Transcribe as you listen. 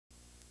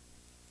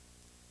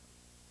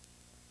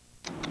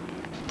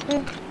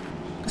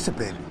It's a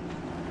baby.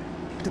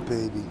 The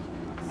baby.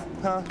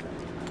 Huh?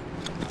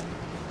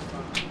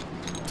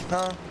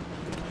 Huh?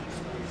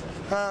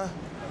 Huh?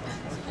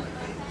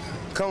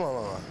 Come on,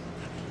 mama.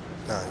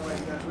 Nah.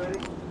 You guys ready?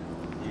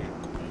 Yeah.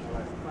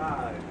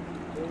 5,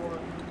 4,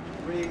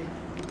 3.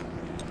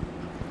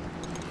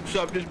 What's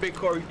up, this Big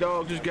Corey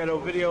Dog, this Ghetto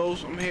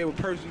Videos. I'm here with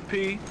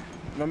Percee,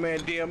 my man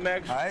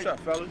DMX. Right. What's up,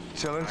 fellas?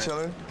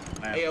 Chillin'.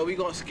 Hey, yo, we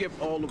gonna skip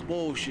all the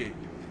bullshit.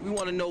 We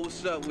wanna know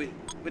what's up with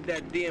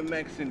that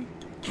DMX and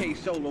K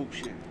Solo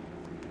shit.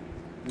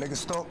 Nigga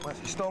stole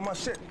my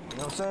shit, you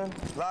know what I'm saying?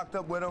 Locked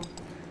up with him.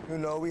 You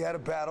know, we had a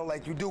battle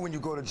like you do when you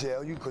go to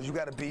jail, because you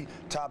gotta be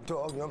top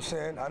dog, you know what I'm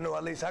saying? I know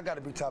at least I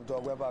gotta be top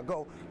dog wherever I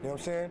go, you know what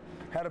I'm saying?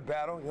 Had a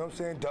battle, you know what I'm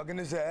saying? Dug in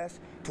his ass.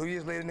 2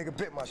 years later, nigga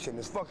bit my shit. And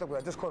it's fucked up,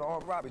 I just caught an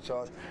armed robbery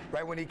charge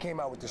right when he came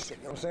out with this shit,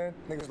 you know what I'm saying?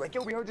 Niggas like,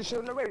 yo, we heard this shit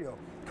on the radio.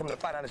 Coming to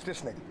find out it's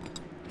this nigga.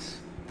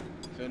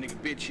 So nigga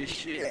bitch his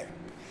shit.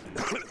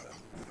 Yeah.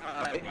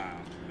 Alright.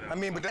 I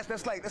mean, but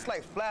that's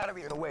like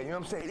flattery in a way, you know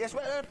what I'm saying? That's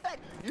right. In fact,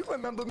 you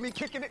remember me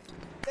kicking it.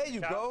 There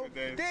you go.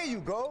 There you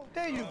go.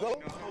 There you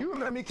go. You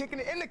remember me kicking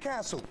it in the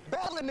castle,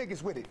 battling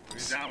niggas with it. We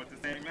down with the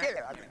same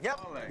man? Yep.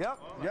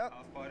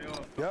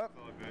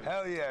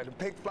 Hell yeah, the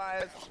pink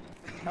flyers.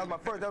 That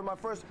was my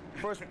first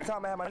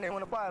time I had my name on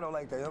the flyer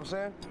like that, you know what I'm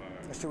saying?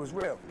 That shit was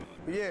real.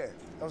 But yeah,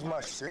 that was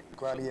my shit,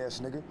 grimy ass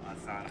nigga.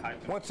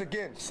 Once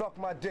again, suck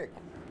my dick.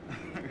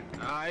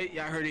 Alright,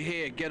 y'all heard it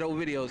here. Ghetto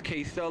Videos,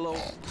 K Solo,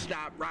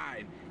 Stop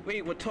Riding. We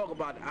ain't gonna talk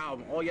about the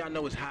album. All y'all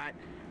know is hot.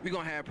 We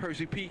gonna have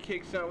Percee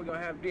kick something. We gonna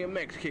have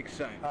DMX kick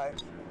something.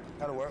 Alright,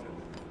 that'll work.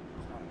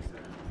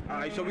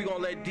 Alright, so we gonna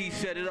let D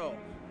set it off.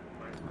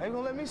 How you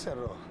gonna let me set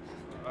it off?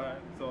 Alright,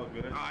 it's all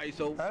good. Alright,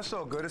 so That's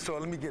all good. It's all.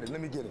 Let me get it.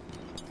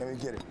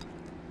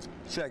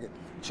 Check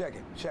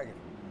it.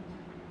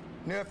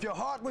 Now, if your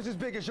heart was as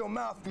big as your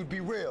mouth, you'd be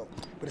real.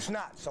 But it's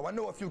not. So I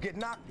know if you get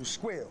knocked, you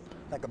squeal.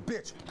 Like a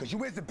bitch. Because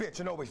you is a bitch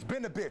and always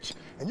been a bitch.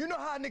 And you know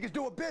how niggas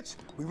do a bitch?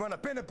 We run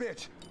up in a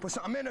bitch. Put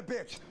something in a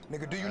bitch.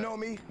 Nigga, do you know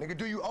me? Nigga,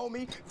 do you owe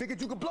me?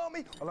 Figured you could blow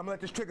me? Well, I'm gonna let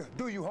this trigger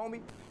do you,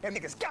 homie. And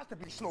niggas got to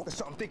be smoking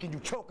something, thinking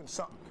you choking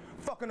something.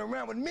 Fucking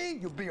around with me,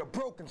 you'll be a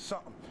broken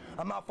something.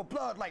 I'm out for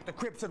blood like the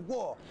Crips at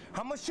war.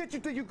 How much shit you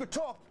think you could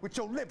talk with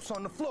your lips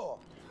on the floor?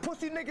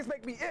 Pussy niggas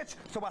make me itch,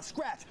 so I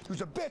scratch.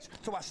 You's a bitch,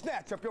 so I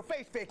snatch up your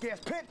face, fake ass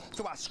pit,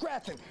 so I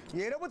scratching.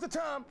 Yeah, there was a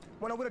time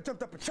when I would've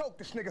jumped up and choked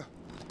this nigga.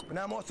 But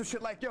now I'm on some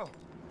shit like, yo,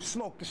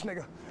 smoke this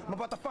nigga. I'm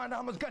about to find out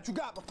how much gut you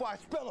got before I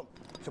spill him.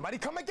 Somebody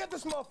come and get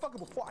this motherfucker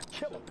before I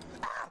kill him.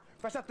 Ah!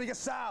 Fresh out the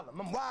asylum,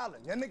 I'm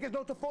wildin'. Y'all niggas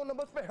know the phone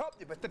numbers for help,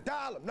 you better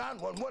dial them.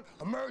 911,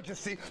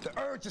 emergency, the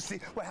urgency.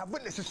 We'll have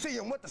witnesses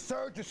seeing what the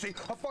surgery.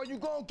 How far you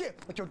gon' get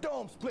with your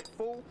dome split,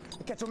 fool?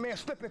 You catch a man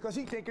slipping cause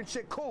he thinking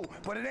shit cool,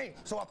 but it ain't.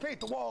 So I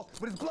paint the walls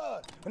with his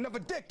blood. Another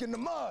dick in the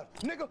mud.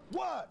 Nigga,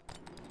 what?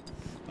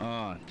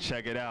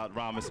 Check it out,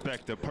 Rhyme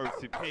Inspector,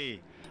 Percee,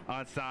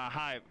 unsigned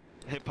hype,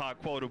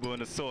 hip-hop quotable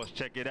in the source.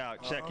 Check it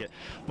out, check it.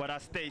 But I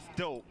stays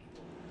dope.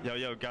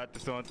 Yo, got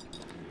this on.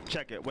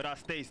 Check it. What I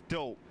stays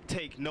dope.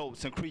 Take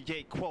notes and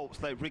create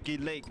quotes like Ricky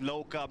Lake.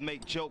 Loke, I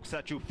make jokes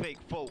at you fake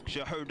folks.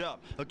 You heard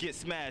up or get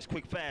smashed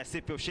quick fast.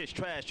 If your shit's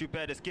trash, you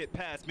better skip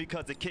past me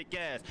cause it kick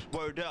ass.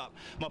 Word up.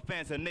 My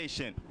fans are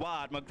nation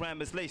wide. My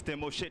grammar's laced in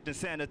more shit than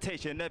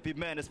sanitation. Every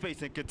man is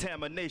facing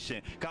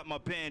contamination. Got my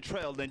band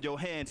trailing, your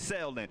hands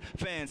sailing.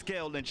 Fans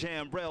scaling,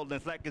 jam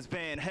railings like it's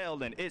Van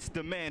Halen. It's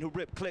the man who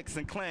rip clicks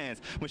and clans.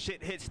 When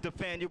shit hits the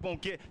fan, you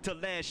won't get to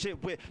land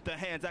shit with the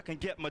hands. I can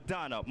get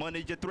Madonna.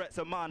 Money, your threats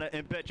are minor.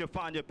 And bet you'll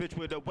find your bitch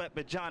with a wet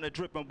vagina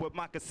dripping with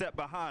my cassette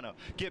behind her.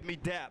 Give me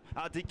dap,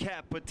 I'll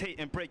decapitate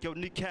and break your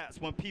kneecaps.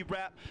 When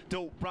P-rap,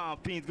 dope rhyme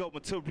fiends go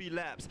into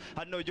relapse.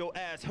 I know your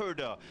ass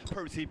heard her.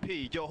 Percee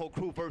P, your whole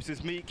crew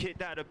versus me. Kid,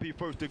 that'll be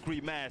first degree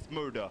mass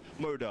murder.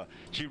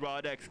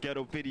 G-Rod X,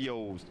 Ghetto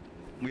Videos.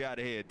 We out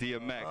of here.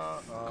 DMX,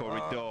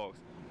 Corey Dogs.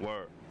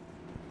 Word.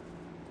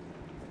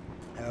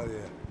 Hell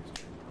yeah.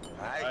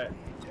 Alright.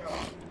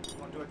 You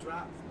wanna do a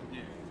drop?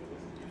 Yeah.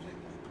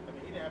 I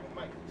mean, he didn't have a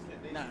mic.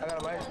 I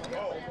got a mic.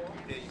 Oh,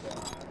 there you go.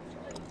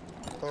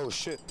 Oh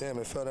shit, damn,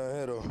 it fell down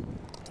here though.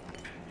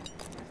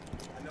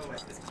 I know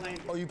it's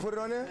clanging. Oh, you put it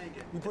on there?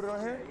 You put it on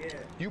here? Yeah.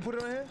 You put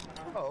it on here?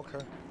 Oh,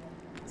 okay.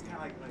 It's kind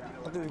of like,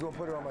 I thought you were gonna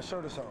put it on my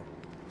shirt or something.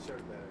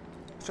 Shirt's better.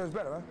 Shirt's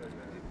better, huh?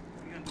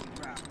 We're gonna do a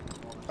drop.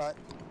 Alright.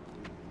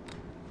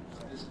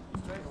 Straight?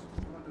 We're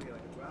gonna do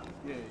like a drop.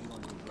 Yeah, you're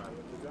gonna do a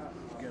drop.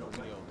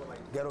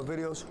 Ghetto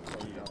Videos.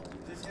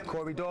 Just him.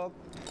 Corey Dog.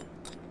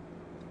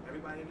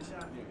 Everybody in the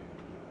shot? Yeah.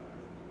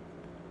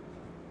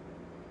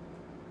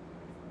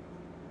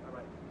 All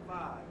right. 5,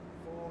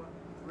 4,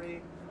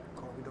 3.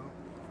 Corey Dog.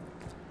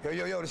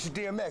 Yo, this is DMX,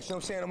 you know what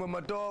I'm saying? I'm with my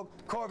dog,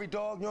 Corey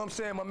Dog, you know what I'm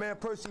saying? My man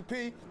Percee P,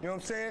 you know what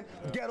I'm saying?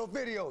 Ghetto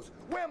Videos.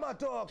 Where my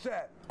dogs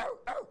at? Ow,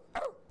 ow,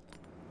 ow.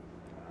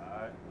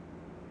 Alright.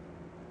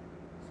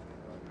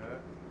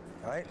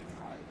 Alright?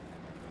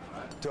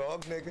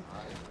 Dog, nigga.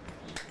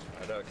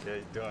 What up,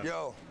 kid? You doing?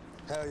 Yo,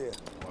 hell yeah.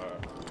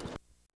 Word.